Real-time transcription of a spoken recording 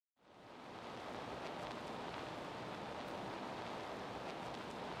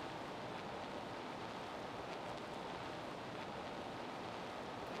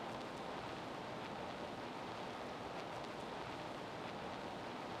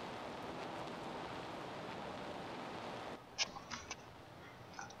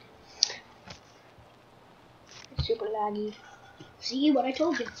super laggy. See what I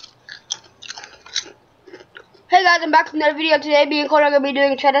told you. Hey guys, I'm back from another video. Today, me and Cole are going to be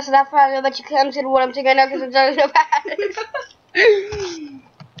doing a try to snap fire, but you can't see what I'm taking now because it's so bad.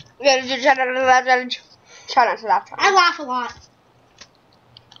 Yeah, just try not to laugh. I laugh a lot.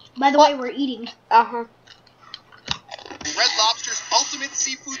 By the way, we're eating. Uh-huh. Red Lobster's ultimate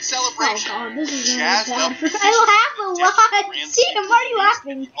seafood celebration. Oh god, this is really Jazzed bad. up I laugh a lot. See, I'm already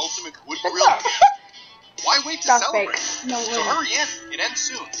laughing. Ultimate wood grill. Why wait to That's celebrate? fake. No So way. hurry in. It ends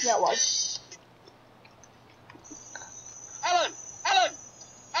soon. That was. Alan! Alan!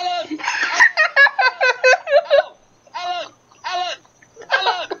 Alan! Alan! Alan!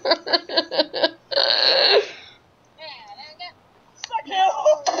 Alan!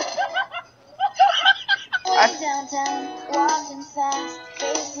 Going downtown, walking fast,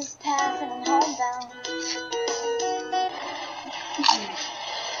 faces passing and homebound.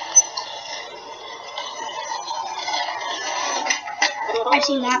 I've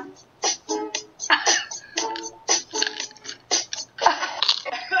seen that.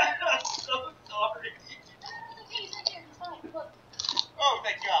 I'm so sorry. Oh,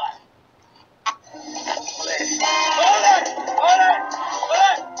 thank God. Hold it!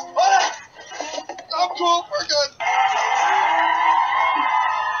 I'm cool, we're good.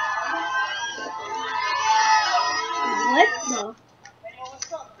 What the?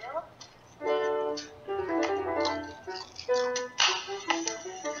 What's up, girl?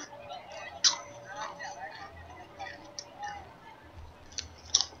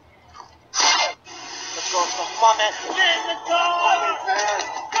 Let's go, come on, man. Get in the car!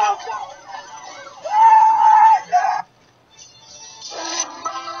 Go, go!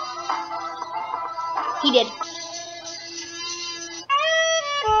 He did.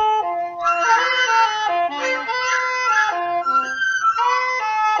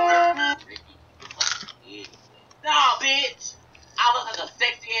 Nah, bitch! I look like a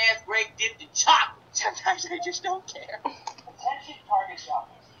sexy ass grape dipped in chocolate. Sometimes I just don't care. Attention Target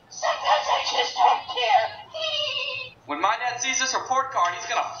shoppers. Sometimes I just don't care. When my dad sees this report card, he's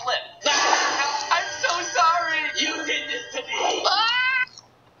gonna flip. I'm so sorry! You did this to me!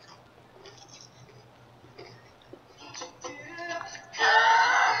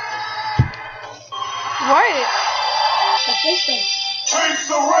 What? The fish thing. Chase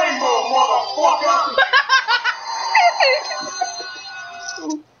the rainbow, motherfucker!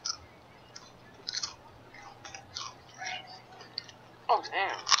 Oh,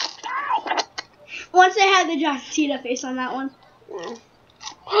 damn. Once I had the John Cena face on that one.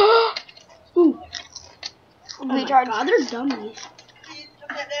 Ooh. Oh my Recharge. god, they're dummies.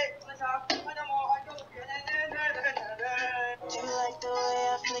 Do you like the way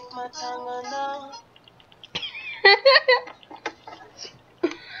I flick my tongue or no?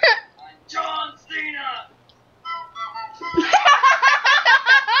 John Cena!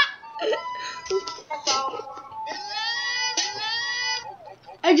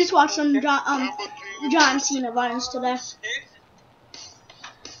 I just watched some John Cena vines today.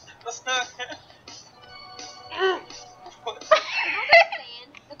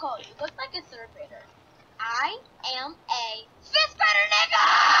 Nicole, you look like a third grader. I am a fifth grader,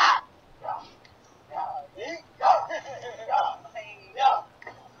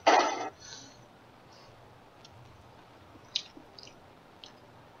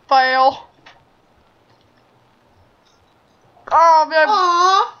 Fail. Oh,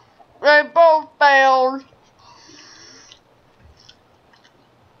 Aww. they both failed.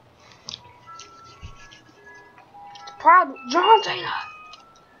 Proud John Cena.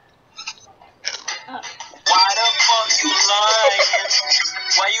 Why the fuck you lying?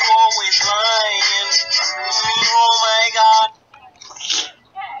 Why you always lying? Oh my god.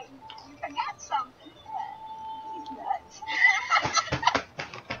 Hey, you forgot something.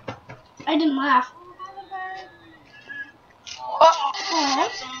 I didn't laugh. Aww.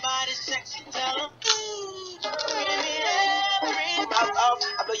 Somebody sexy, tell them.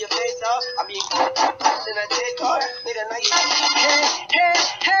 I blow your face off. I mean, then I take off. Nigga, now you. Hey.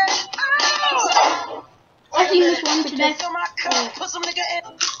 I seen this one today. Fill my cup, put some nigga in.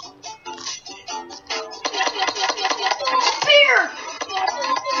 Fear!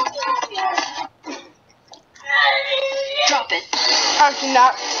 Drop it. Actually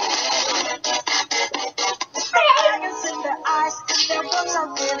not. Dragons in their eyes, their books are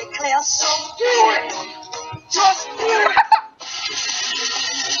really clear. So do it. Just do it.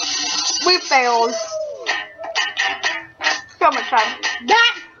 We failed. So much time.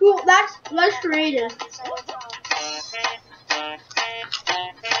 That's cool. That's creative.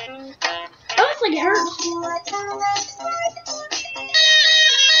 Oh, it's like it hurts.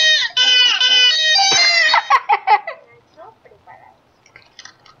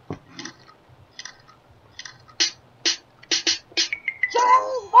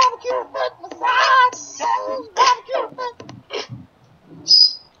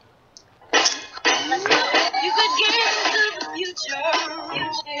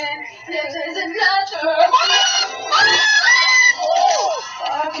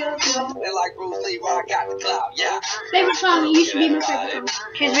 And like Bruce Lee, I got the clout, yeah. Favorite song? You should be my favorite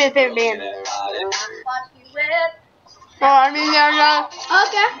song. She's my favorite band. Oh, I mean,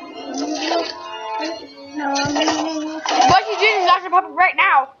 Okay. what you doing, Dr. Puppet, right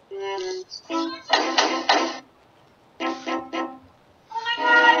now?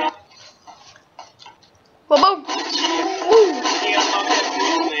 Boom, boom.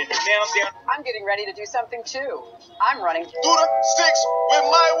 I'm getting ready to do something too. I'm running Through the sticks with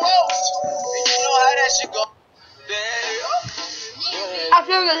my woes. You know how that shit go. I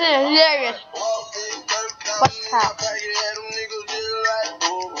feel this is hilarious. What's that?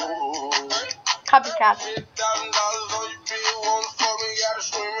 Copycat.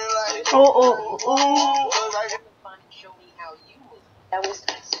 That was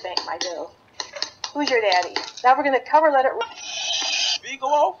spank my dough. Who's your daddy? Now we're gonna cover let it.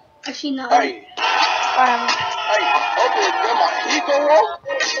 Figaro? Actually, no. Hey. Hey, okay, grandma, Figaro?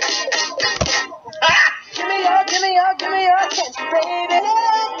 Give me your attention, baby.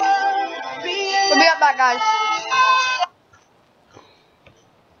 We'll be right back, guys.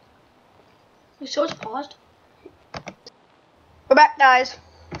 The show's paused. We're back, guys.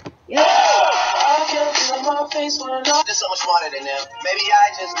 Yep. You're so much smarter than them. Maybe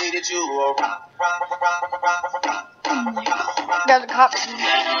I just needed you around. There's a cop.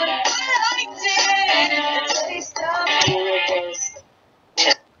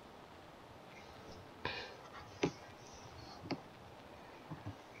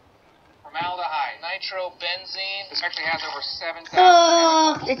 Formaldehyde, nitrobenzene. This actually has over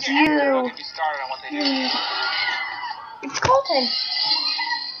 7,000. It's Don't you. get me started on what they do. It's Colton.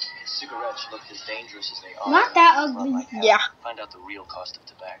 Cigarettes look as dangerous as they are. Not that ugly. Yeah. Find out the real cost of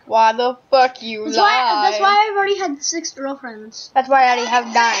tobacco. Why the fuck you That's lie? why I've already had 6 girlfriends. That's why I already have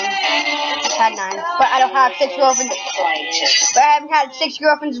 9. Just had 9. But I don't have 6 girlfriends. But I haven't had 6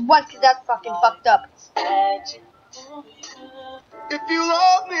 girlfriends once because that's fucking fucked up. If you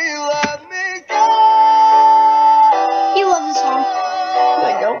love me, let me go. He loves this song. No,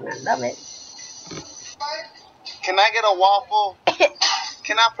 I don't. I love it. Can I get a waffle?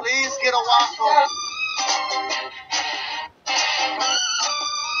 Can I please get a waffle?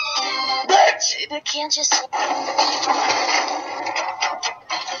 Bitch! But can't you see?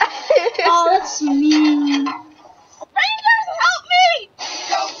 Oh, that's mean. Rangers, help me!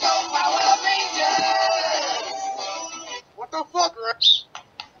 Go, Power Rangers! What the fuck, Rex?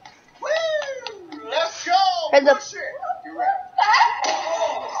 Woo! Let's go! Heads up. Push it! You're right.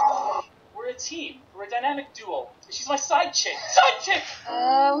 We're a team. We're a dynamic duo. She's my side chick. Side chick!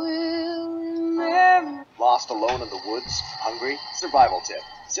 Lost alone in the woods? Hungry? Survival tip.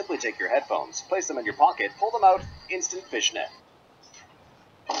 Simply take your headphones, place them in your pocket, pull them out, instant fishnet.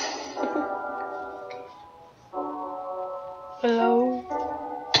 Hello.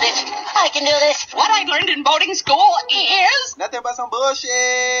 I can do this. What I learned in boarding school is nothing but some bullshit.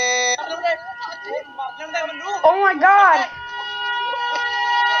 Oh my god.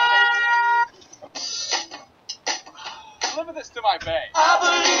 Deliver this to my bay. I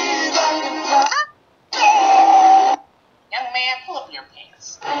believe I can fly. Young man, pull up your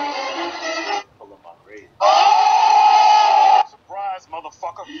pants. Pull them on raid. Surprise,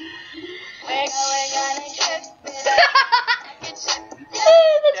 motherfucker. That's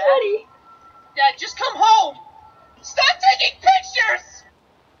funny. Dad, just come home. Stop taking pictures.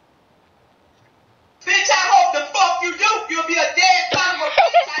 Bitch, I hope the fuck you do. You'll be a dead son of a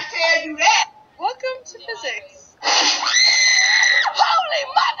bitch, I tell you that. Welcome to physics. Holy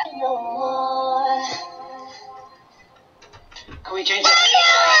mother. Can we change it?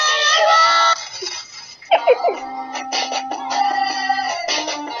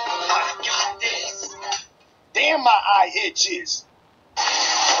 I got this. Damn, my eye itches.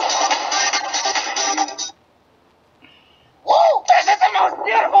 Woo! This is the most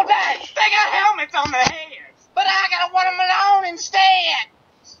beautiful day. They got helmets on their heads, but I gotta want them alone instead.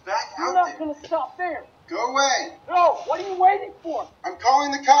 Back You're out not there. gonna stop there. Go away. No, what are you waiting for? I'm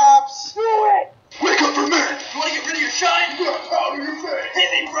calling the cops. Do it! Wake up for me. You wanna get rid of your shine? Out of your face.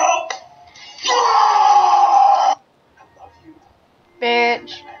 Hit me, bro. I love you.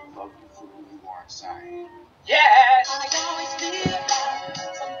 Bitch. I love you for who you are inside. Yes!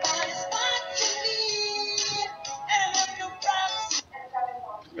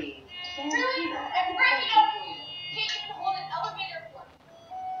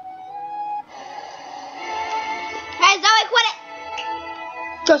 Hey, Zoe, quit it!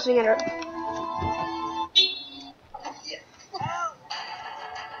 Just swing at her.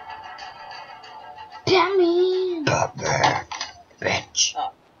 Damn it. Stop there, bitch. Why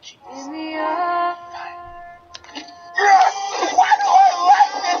do I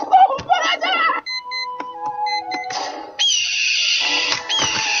like this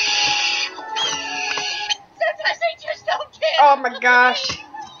gosh.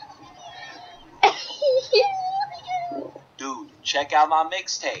 Dude, check out my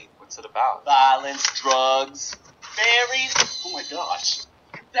mixtape. What's it about? Violence, drugs, fairies. Oh my gosh.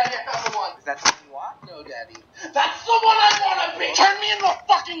 Daddy, I found the one. Is that something you want? No, Daddy. That's the one I want to be! Turn me into a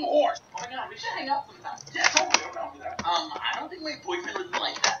fucking horse! Oh my God, we should hang out sometime. Yeah, totally around with that. I don't think my boyfriend would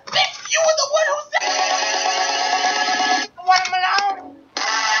like that. Bitch, you were the one who said I want him alone!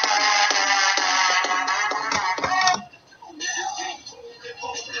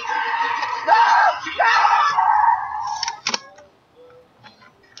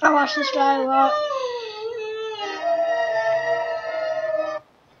 I watch this guy a lot.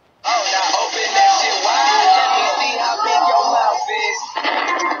 Oh, now open that shit wide. Let me see how big your mouth is.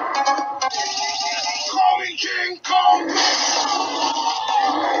 Call me King Kong!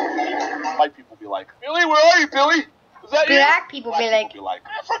 White people be like, Billy, where are you, Billy? Is that you? Black people be like,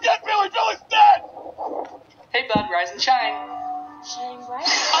 Forget Billy, Billy's dead! Hey, bud, rise and shine. Shine bright.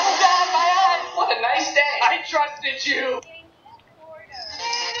 Oh, God, my eyes. What a nice day. I trusted you.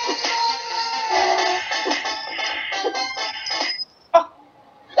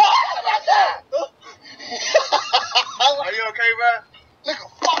 Are you okay, bro? Nigga,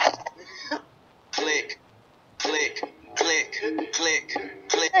 fuck! Click, click, click, click,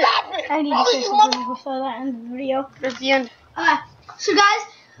 click. Stop it! I need to say something before that ends the video. that's the end. So guys,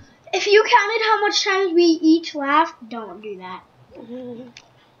 if you counted how much times we each laughed, don't do that. If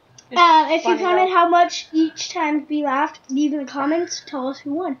you funny, counted though. how much each time we laughed, leave in the comments. Tell us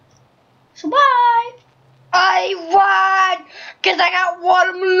who won. So bye. I won! Because I got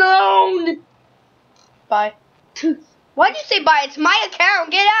watermelon! Bye. Why'd you say bye? It's my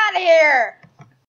account. Get out of here!